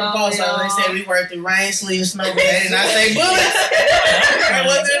work for the post office. They said we work through rain, sleet, snow, but they did not say bullets. It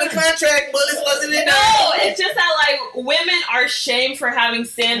wasn't in the contract. Bullets wasn't in there. No, it's just that like women are shamed for having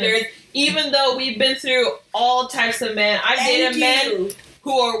standards, even though we've been through all types of men. I've dated men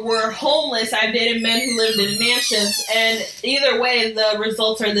who were homeless. I've dated men who lived in mansions, and either way, the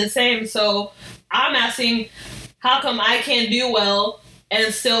results are the same. So I'm asking, how come I can't do well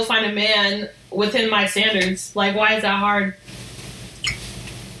and still find a man within my standards? Like, why is that hard?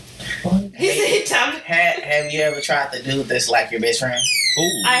 Have you ever tried to do this like your best friend?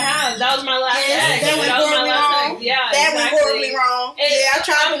 Ooh. I have. That was my last ex. That went horribly wrong. Yeah, that went horribly wrong. I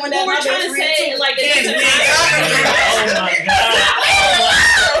tried to win that. What we're trying to say, like, it doesn't Oh my God.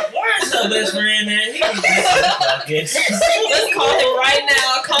 Where's her best friend at? Let's call him right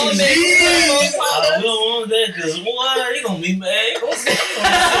now. Call him in. I don't want that because what? He gonna be mad.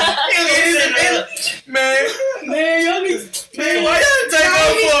 Man, y'all need. Man, why y'all take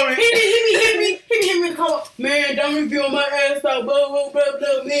over for me? Hit me in the car. Man, don't be on my ass out, blah, blah, blah,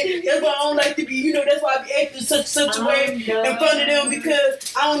 blah, man. That's why I don't like to be, that's why I be acting such a way in front of them,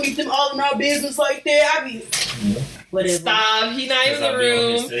 because I don't need them all in our business like that. I be, whatever. Stop. He's not even in the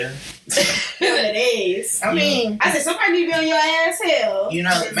room. It is. I mean, I said, somebody need to be on your ass, hell.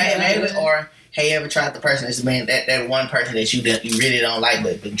 Maybe, or have you ever tried the person that's been that one person that you really don't like,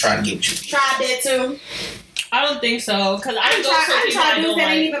 but been trying to get with you? Tried that too. I don't think so, because I tried dudes that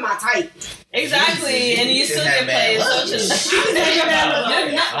ain't even my type. Exactly, and you still get played. So just,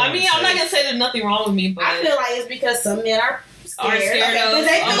 I mean, I'm not gonna say there's nothing wrong with me, but I feel like it's because some men are scared of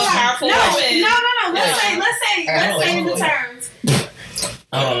they feel powerful women. No. Let's say the terms.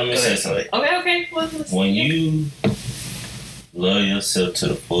 Oh, let me say something. Okay. When you love yourself to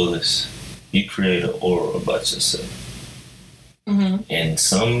the fullest, you create an aura about yourself. Mm-hmm. And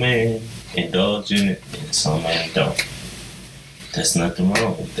some men indulge in it, and some men don't. There's nothing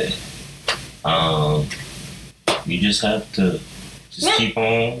wrong with that. You just have to keep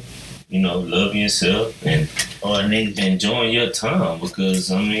on, loving yourself and enjoying your time,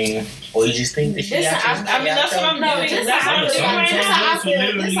 because or you just think that that's what I'm doing. That's how I'm doing right now.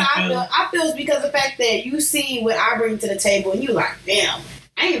 This how I feel is because of the fact that you see what I bring to the table, and you like, damn,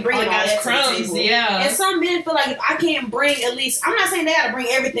 I ain't bringing all that crumbs, to the table. yeah. And some men feel like if I can't bring at least, I'm not saying they gotta bring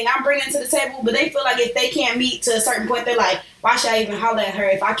everything I'm bringing to the table, but they feel like if they can't meet to a certain point, they're like, why should I even holler at her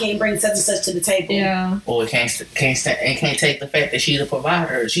if I can't bring such and such to the table? Yeah. Or can't take the fact that she the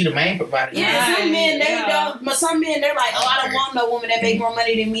provider, she the main provider. Yeah, some men they don't, but some men they're like, oh, I don't want no woman that make more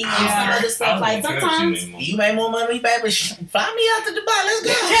money than me and some other stuff. Like sometimes you make more money, baby. Fly me out to Dubai. Let's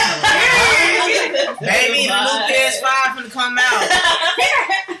go. Baby, the new PS5 finna come out.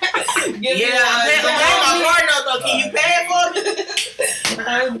 I'm paying my partner though. Can you pay it for me?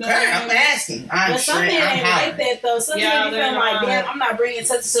 I'm asking. But some men ain't like that though. Some men feel like, damn, I'm not bringing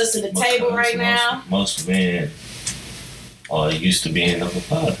such and such to the table right now. Most men are used to being the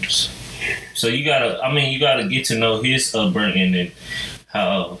fathers. So you gotta get to know his upbringing and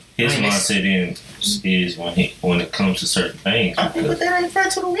how his mindset is when it comes to certain things. But that ain't fair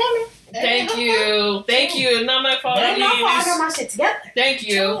to the woman. Thank you. Not my fault. I got my shit together. Thank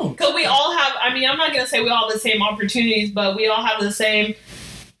you. Because we all have, I'm not going to say we all have the same opportunities, but we all have the same,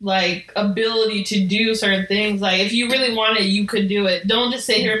 ability to do certain things. Like, if you really want it, you could do it. Don't just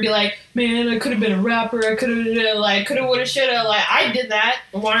sit here and be like, man, I could have been a rapper. I could have, coulda, woulda, shoulda. Like, I did that.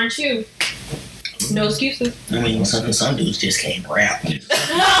 Why aren't you? No excuses. Some dudes just can't rap. No,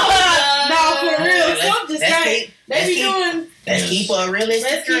 for real. Some just can't. They be doing... Let's keep a realistic.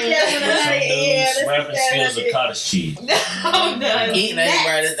 Let's keep that one. Rapping skills of cottage cheese. I'm done.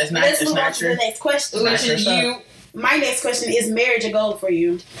 Let's move on to the next question. Which is you. My next question is: marriage a goal for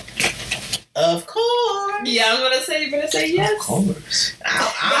you? Of course. Yeah, I was gonna say. You're gonna say yes. Of course.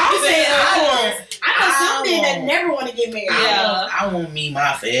 I'm saying of course. I know some men that never want to get married. Yeah. I want me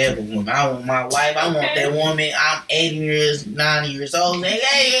my forever woman. I want my wife. I want that woman. I'm 90 years old.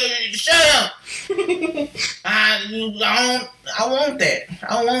 Hey, shut up. I want that.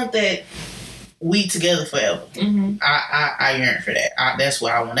 I want that. We together forever. Mm-hmm. I yearn for that. That's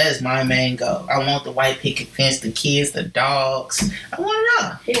what I want. That is my main goal. I want the white picket fence, the kids, the dogs. I want it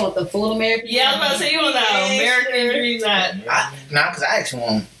all. He want the full American. Yeah, I was about to say you want that American dream. That because I actually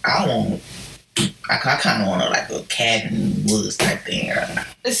want. I want I kind of want like a cabin woods type thing. Right?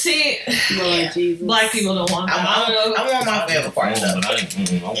 See, Lord Jesus. black people don't want that. I want my favorite part But I don't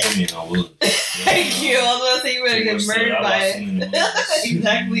put me in no woods. Thank you. I was going to say you better get murdered by it.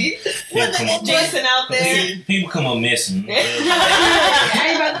 Exactly. Jason out there. People come up missing.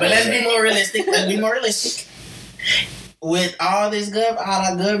 But let's be more realistic. With all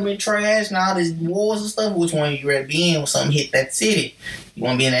our government trash and all these wars and stuff, which one you rather be in when something hit that city? You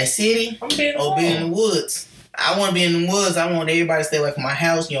want to be in that city or be in the woods? I want to be in the woods. I want everybody to stay away from my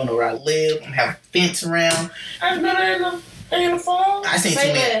house. You don't know where I live. I'm having a fence around. I'm not in the phone. I seen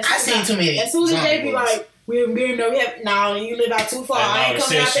too many. As soon as they be like, we're getting no help. No, you live out too far. I ain't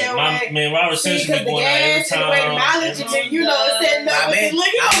coming out there. Man, Robert Simpson be going out every time. Because the gas and the knowledge, and then you know, setting up with the look,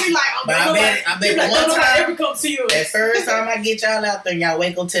 you gonna be like, I bet one time, ever come to you. that first time I get y'all out there, y'all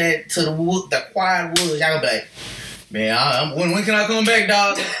wake up to the quiet woods, y'all gonna be like, man, when can I come back,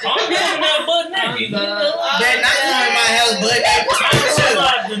 dog? I'm coming out butt naked. Better not come in my house butt naked.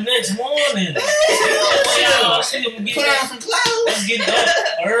 The next morning. Put on some clothes. Let's get up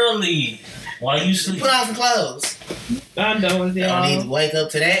early. While you sleep. Put on some clothes. I'm done with You y'all. don't need to wake up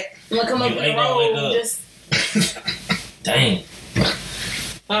to that. I'm gonna come up You in ain't the gonna wake road. up. Just Dang.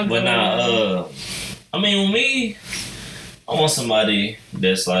 But now, I mean, with me, I want somebody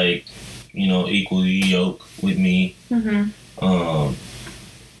that's like, equally yoked with me. Mm-hmm.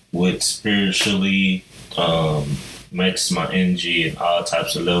 With spiritually, matches my energy in all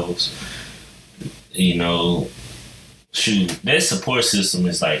types of levels. Shoot, that support system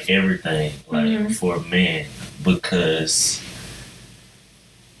is like everything, for a man, because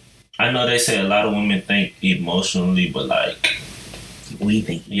I know they say a lot of women think emotionally, but like We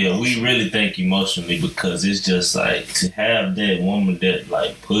think. we really think emotionally, because it's just like to have that woman that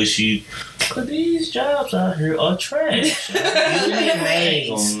like push you. Cause these jobs out here are trash. You'll be I ain't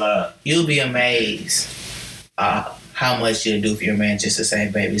gonna amazed. lie. You'll be amazed how much you'll do for your man just to say,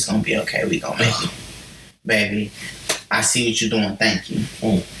 baby, it's gonna be okay. We gonna make it. Baby, I see what you're doing. Thank you.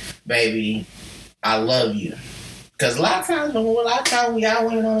 Baby, I love you. Because a lot of times we all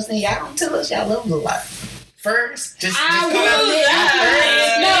women understand, y'all don't tell us y'all love us a lot. First, just I come will out admit, I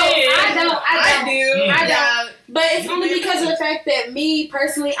do. I Yeah. don't. But it's only because of the fact that me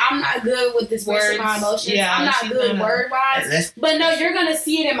personally, I'm not good with expressing my emotions. Yeah, I'm not she's good not. word wise. But no, you're gonna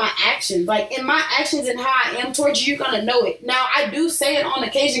see it in my actions. Like in my actions and how I am towards you, you're gonna know it. Now I do say it on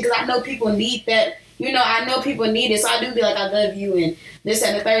occasion because I know people need that. I know people need it, so I do be like, I love you and this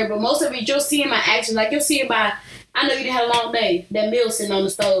and the third. But most of it, you'll see in my actions. Like you'll see it by, I know you didn't have a long day. That meal sitting on the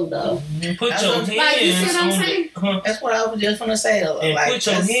stove though. Put your Like, you see hands what I'm on saying? That's what I was just gonna say. Though. and Like, put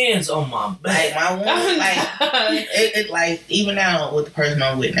your hands on my like back. my woman, like it like even now with the person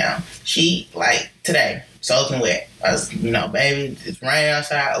I'm with now, she like today soaking wet. I was, baby, it's raining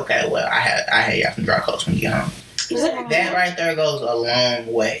outside. Okay, well I had y'all some dry clothes when you get home. That right there goes a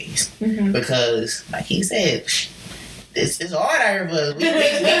long ways because, like he said, it's hard out here for us.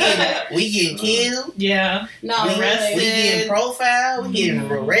 We getting killed. Yeah. No, We really. getting profiled. We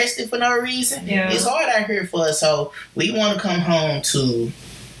getting arrested for no reason. Yeah. It's hard out here for us. So we want to come home to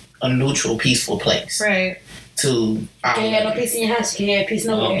a neutral, peaceful place. Right. To Can't have no peace in your house. You can't have peace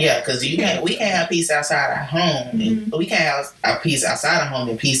nowhere. yeah, because we can't have peace outside our home. But we can't have our peace outside our home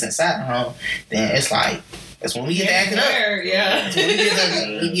and peace inside the home. Then it's like that's when we get to acting up. Yeah. That's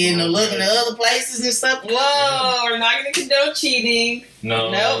when we get to look in the other places and stuff. Whoa, we're not gonna condone cheating. No,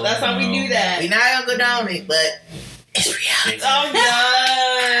 Nope, that's how we do that. We not gonna condone it, but it's reality. I'm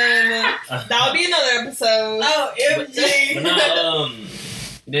done. That would be another episode. Oh, MG. But now,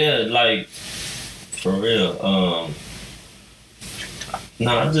 yeah, like for real.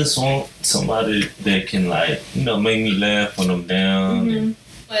 No, I just want somebody that can make me laugh when I'm down.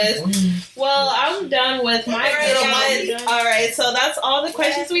 Well, I'm done with my guys. All right, so that's all the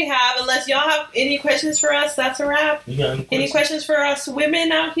questions we have. Unless y'all have any questions for us, that's a wrap. You got Any questions for us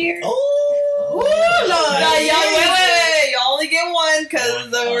women out here? Oh, Wait. Y'all only get one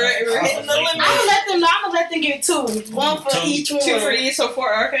because we're hitting the limit. I'm gonna let them get two. One for each one. Two for each, so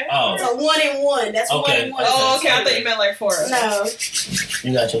four. Okay. Oh, So 1 and 1. That's Okay. 1 and 1. Oh, okay. I thought you meant like four. No.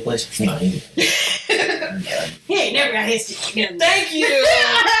 you got your question. no, he- He ain't never got his shit together. Thank you.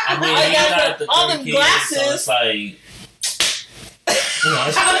 I mean, I he got got the all 3 them kids, glasses. So it's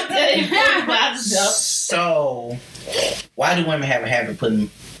it's So, why do women have a habit of putting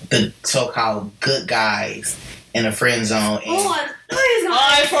the so-called good guys in a friend zone? And Alright,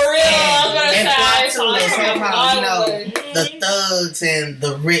 for real. I was gonna say. the thugs and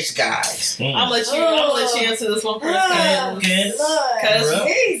the rich guys. I'm gonna let you answer this one first.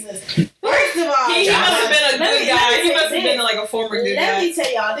 Jesus. First of all, He must have been a good guy. He must have been like a former good Let guy. me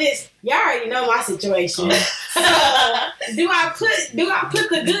tell y'all this. Y'all already know my situation. So, do I put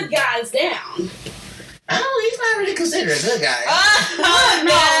the good guys down? He's not really considered a good guy.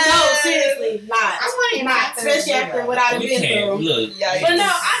 No, seriously, not. Not Especially after what I've been through. Look, But no,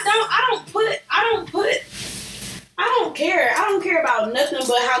 I don't care. I don't care about nothing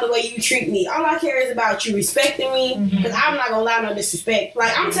but how the way you treat me. All I care is about you respecting me. Because I'm not gonna allow no disrespect.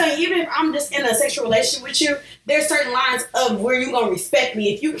 Like I'm telling you, even if I'm just in a sexual relationship with you, there's certain lines of where you gonna respect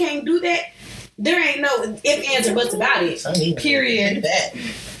me. If you can't do that, there ain't no ifs, ands, or buts about it. Period.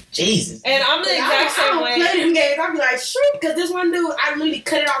 Jesus. And I'm the exact same I don't way. play them games. I'll be like, shoot, because this one dude, I literally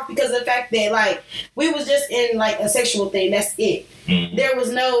cut it off because of the fact that, like, we was just in, like, a sexual thing. That's it. Mm-hmm. There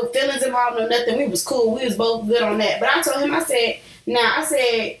was no feelings involved, no nothing. We was cool. We was both good on that. But I told him, I said,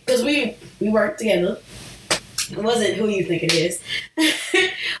 because we worked together. It wasn't who you think it is.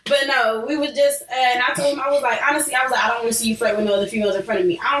 But no, we was just, and I told him, honestly, I don't want to see you flirt with no other females in front of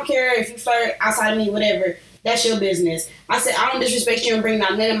me. I don't care if you flirt outside of me, whatever. That's your business. I said, I don't disrespect you and bring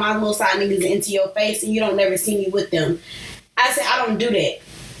none of my little side niggas into your face and you don't never see me with them. I said, I don't do that.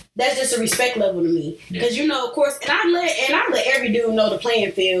 That's just a respect level to me. Because, you know, of course, and I let every dude know the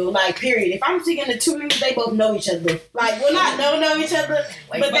playing field, like, period. If I'm speaking to two niggas, they both know each other. Like, well, not know each other,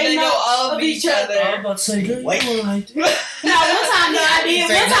 but they know of each other. I'm about to say, girl, Wait. you like that? No, one time I did.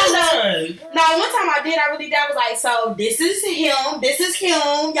 One time I did. I really did. I was like, so this is him. This is him.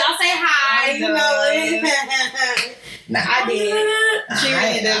 Y'all say hi. You know it. Nah, I did.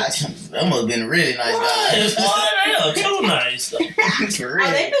 That must have been a really nice guy. They are too nice. For Oh,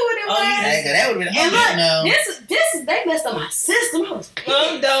 real. they knew what it was. That would have been And look, this they messed up my system.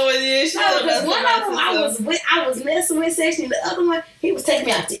 I'm done with you. Because one of them I was messing with sexually. The other one, he was taking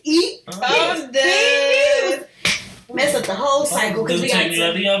me out to eat. I'm dead. Mess up the whole cycle because we got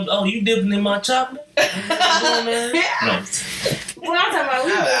to. Oh, you dipping in my chocolate? No. Well, I'm talking about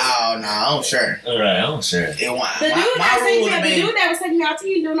I'm sure. All right, I'm sure. the dude that was taking me out to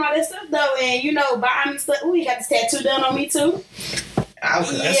eat, doing all that stuff though, and you know, buying me stuff. Ooh, he got this tattoo done on me too.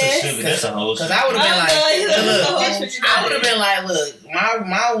 That's a sugar. That's a whole. Because I would have been like, look,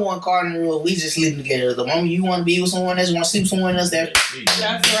 my one cardinal rule, we just sleep together. The moment you want to be with someone else, want to sleep with someone else, That's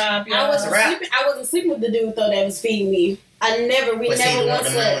right. I wasn't sleeping with the dude though that was feeding me. We never once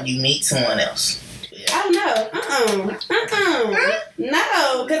slept. When you meet someone else. I don't know.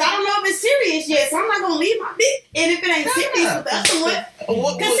 No, because I don't know if it's serious yet, so I'm not gonna leave my dick. And if it ain't serious with the other one,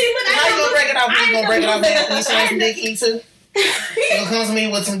 because see, look, how you gonna break it off? You gonna break it off when you slang some dick in too? You gonna come to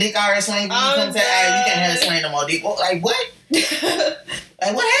me with some dick already slang? You come to hey, you can't have slang no more dick. Like what?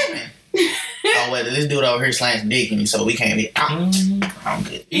 Like what happened? Oh well, this dude over here slanging some dick in me, so we can't be. I'm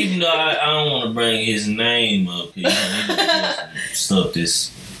good. Even though I don't want to bring his name up, because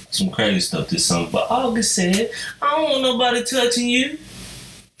some crazy stuff this summer. But August said, I don't want nobody touching you,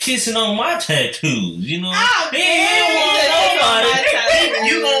 kissing on my tattoos. You know, he don't want nobody.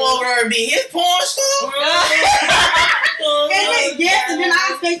 You go over there and be his porn star? Yes, and then I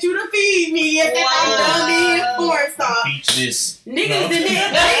expect you to feed me if I'm done being a porn star. Beachless. Niggas did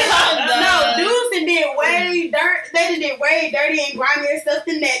dudes did way dirt. They did way dirty and grimy and stuff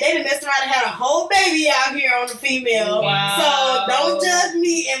than that. They done messed around and had a whole baby out here on the female. Wow. So don't judge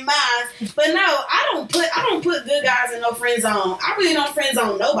me and mine. But no, I don't put good guys in no friend zone. I really don't friend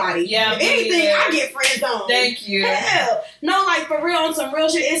zone nobody. Yeah. If anything, I get friend zone. Thank you. Hell, no, like for real, on some real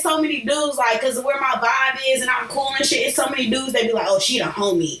shit. It's so many dudes, like, cause of where my vibe is and I'm cool and shit. It's so many dudes that be like, oh, she the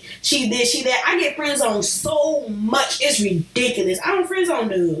homie, she this, she that. I get friend zone so much, it's ridiculous. I don't friend zone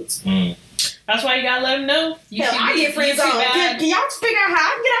dudes. That's why you gotta let them know. I get friend zone. Can y'all figure out how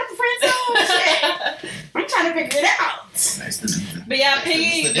I can get out the friend zone? Shit. I'm trying to figure it out. But yeah,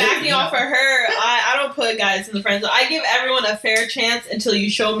 piggybacking off of her, I don't put guys in the friend zone. I give everyone a fair chance until you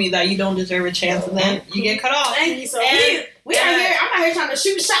show me that you don't deserve a chance, and then you get cut off. Thank you. So we out here. I'm out here trying to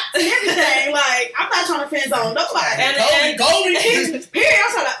shoot shots and everything. Like I'm not trying to friend zone nobody. And Kobe. Period.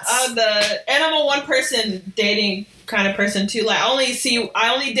 I'm trying to. And I'm a one person dating kind of person too. Like I only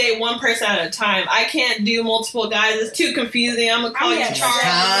date one person at a time. I can't do multiple guys. It's too confusing. I'm gonna call you Charles.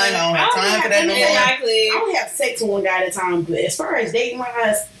 I don't have time for that no more. Exactly. I only have sex with one guy at a time. But as far as dating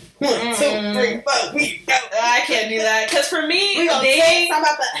wise, 1, 2, 3, 4, we go. I can't do that because for me, we gonna dating. I'm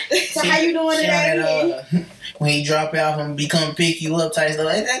about to. So how you doing today? When he drop out and become pick you up type stuff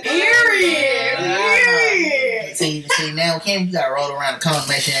like that. Period. See now, Kim, you gotta roll around the corner,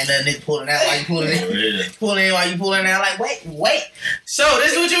 make sure ain't nothing nigga pulling out while you pulling in. Pulling in while you pulling out. Like, wait. So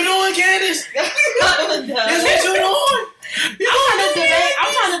this is what you doing, Candace? This is what you doing?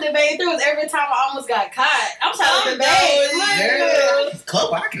 I'm trying to debate. There was every time I almost got caught. I'm trying to debate. Girl,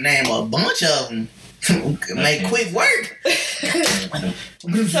 couple, I can name a bunch of them. Make quick work. So,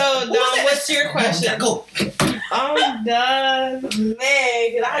 Dom, what's your question? Go. I'm done. Man,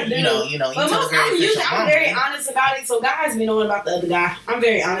 cause I do. You know. But most I'm very honest about it. So guys be knowing about the other guy. I'm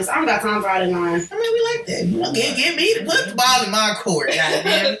very honest. I don't got time for all that line. I mean, we like that. You know, get me to put the ball in my court.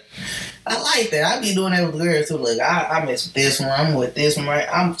 Goddamn. I like that. I be doing that with girls too. Look, I mess with this one. I'm with this one right.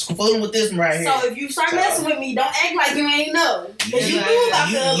 I'm fooling with this one right here. So if you start messing with me, don't act like you ain't know. Cause you knew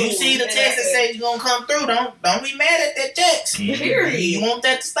about the other You see the text that says you gonna come through. Don't be mad at that text. Period. You want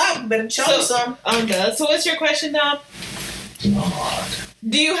that to stop? You better show me something. I'm done. So what's your question, Dom? Do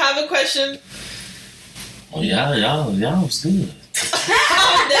you have a question? Oh, y'all was good.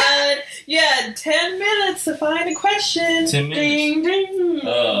 I'm done. Yeah, 10 minutes to find a question. 10 minutes. Ding ding.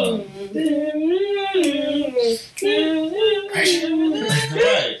 Right.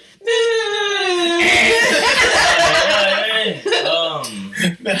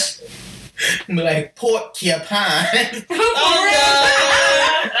 Be like porcupine.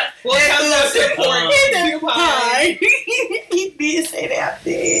 What comes after porcupine? He did say that.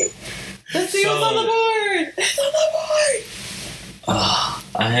 Let's see what's on the board. It's on the board.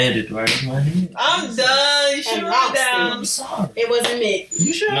 I had it right in my head. I'm done. You should write it down. I'm sorry. It wasn't me.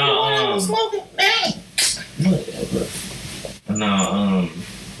 You sure No, you want to smoke it? Dang. Whatever. No,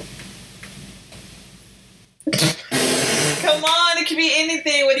 Come on, it can be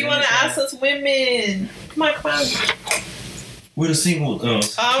anything. What do you want to ask us women? Come on. where the single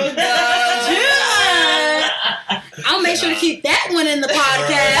goes. I'm done. I'll make sure to keep that one in the podcast.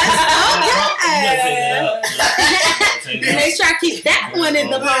 Okay. Make sure I keep that one in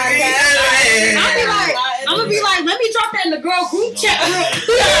the podcast. I'm gonna be like, let me drop that in the girl group chat real quick.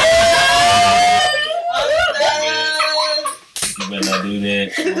 You better not do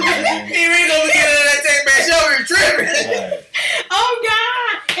that. He really gonna be getting that take back shoulder tripping. Right. Oh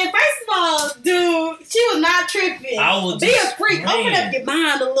God! And first of all, dude, she was not tripping. I was be a freak. Open up your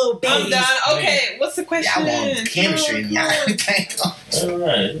mind a little bit. I'm done. Okay, what's the question? Y'all want chemistry, y'all. All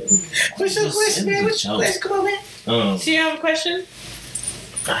right. What's your question, man? What's your question? Come on, man. Do you have a question?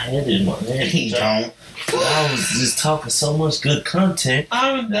 I had it in my head. He don't. I was just talking so much good content.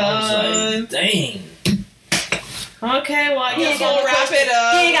 I'm I was done. like, dang. Okay, well, I guess we'll wrap it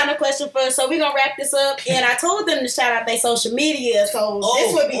He ain't up. got no question for us, so we're gonna wrap this up. And I told them to shout out their social media, so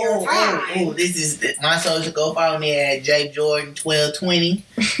this would be your time. This is my social. Go follow me at JJordan1220.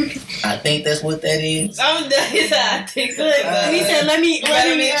 I think that's what that is. I'm done. I think so. He said, "Let me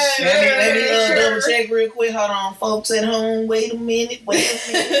Let me double check real quick. Hold on, folks at home. Wait a minute.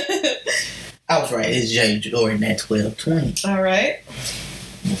 I was right. It's JJordan at 1220. All right.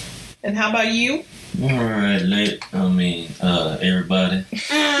 And how about you? All right, everybody.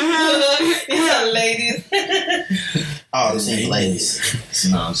 These are ladies. All the same ladies.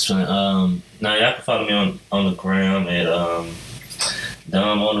 No, I'm just trying. Now y'all can follow me on the gram at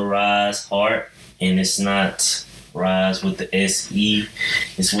Dom on the Rise Heart, and it's not Rise with the SE,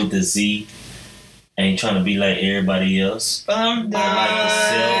 it's with the Z. Ain't trying to be like everybody else. I'm done. I like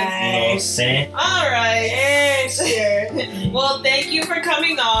yourself, you know what I'm saying? All right. Yeah, sure. Well, thank you for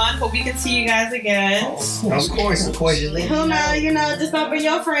coming on. Hope we can see you guys again. Of course, you let me Who know? You know, just don't bring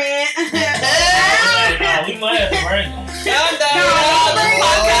your friend. We might have to break. I'm done. This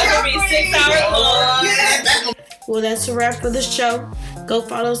podcast will be 6 hours long. Well, that's a wrap for the show. Go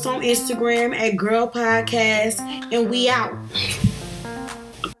follow us on Instagram at Girl Podcast, and we out.